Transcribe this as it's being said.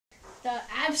the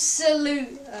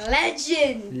absolute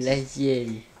legend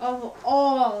of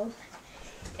all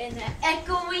in the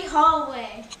echoey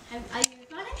hallway. Are you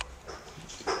ready?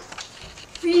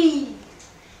 3,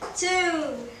 2,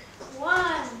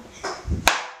 1.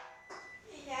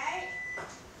 Okay.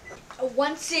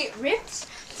 Once it rips,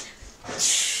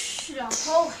 the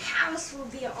whole house will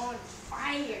be on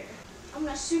fire. I'm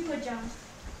gonna super jump.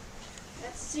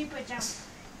 Let's super jump.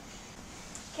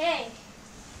 Okay.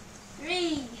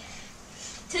 3,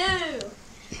 2,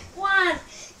 1.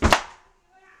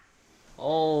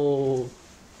 Oh,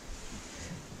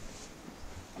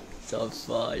 it's on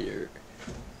fire.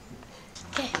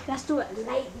 Okay, let's do it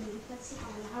lightly. Let's see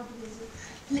how loud it is.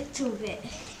 Little bit.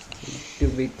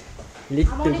 Little bit.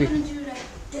 I'm only gonna do like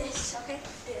this, okay?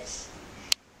 This.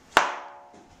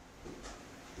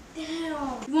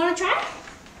 Damn. You wanna try?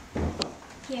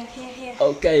 Here.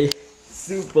 Okay,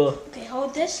 super. Okay,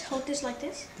 hold this like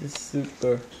this. It's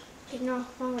super. Okay, no,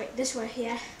 wrong way. This way,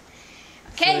 yeah.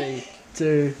 Okay.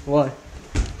 3, 2, 1.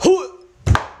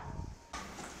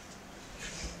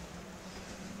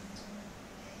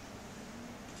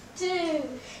 2,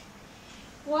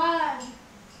 1.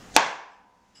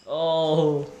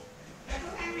 Oh,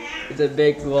 it's a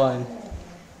big one.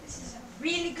 This is a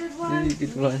really good one. Really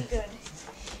good one. Good.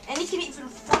 And it can even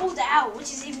fold out,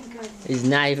 which is even good. It's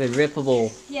not even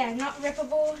rippable. Yeah, not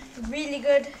rippable. Really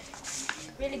good.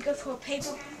 Really good for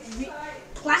paper.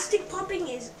 Plastic popping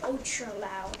is ultra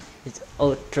loud. It's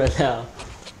ultra loud.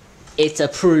 It's a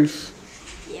proof.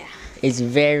 Yeah. It's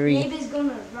very. Maybe it's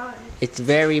gonna run. It's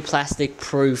very plastic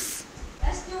proof.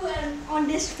 Let's do it on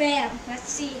this fan. Let's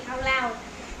see how loud.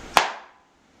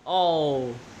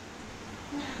 Oh.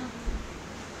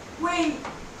 Wait.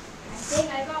 I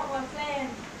think I got one fan.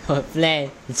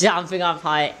 Plane jumping up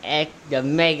high at the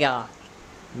mega.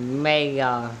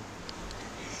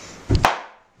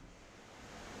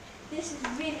 This is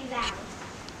really loud.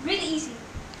 Really easy.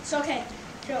 So okay.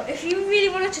 So if you really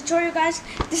want a tutorial, guys,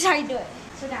 this is how you do it.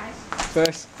 So guys.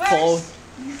 First fold.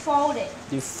 You fold it.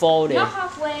 You fold it. Not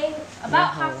halfway.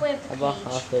 About halfway of the page. About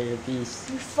halfway of the piece.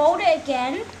 You fold it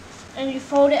again. And you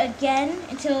fold it again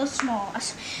until it's small.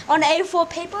 On A4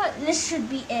 paper, this should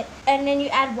be it. And then you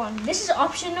add one. This is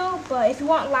optional, but if you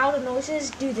want louder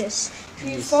noises, do this. So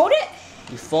you fold it.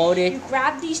 You fold it. You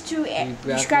grab these two. You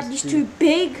grab these two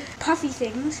big puffy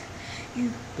things. You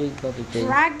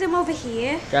drag them over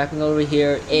here. Dragging over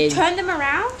here. And turn them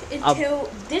around until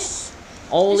this.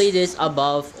 Only this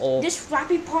above or this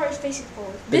flappy part is facing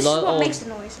forward. This is what makes the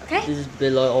noise, okay? This is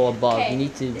below or above. Okay. You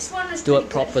need to this one is do it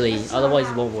properly, good. otherwise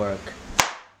it won't work.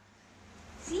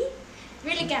 See?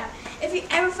 Really good. If you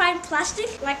ever find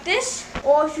plastic like this,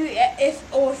 or if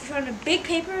you're on a big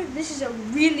paper, this is a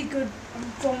really good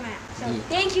format. So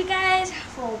thank you guys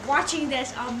for watching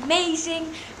this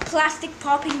amazing plastic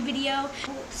popping video.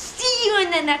 We'll see you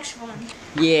in the next one.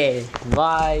 Yeah.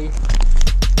 Bye.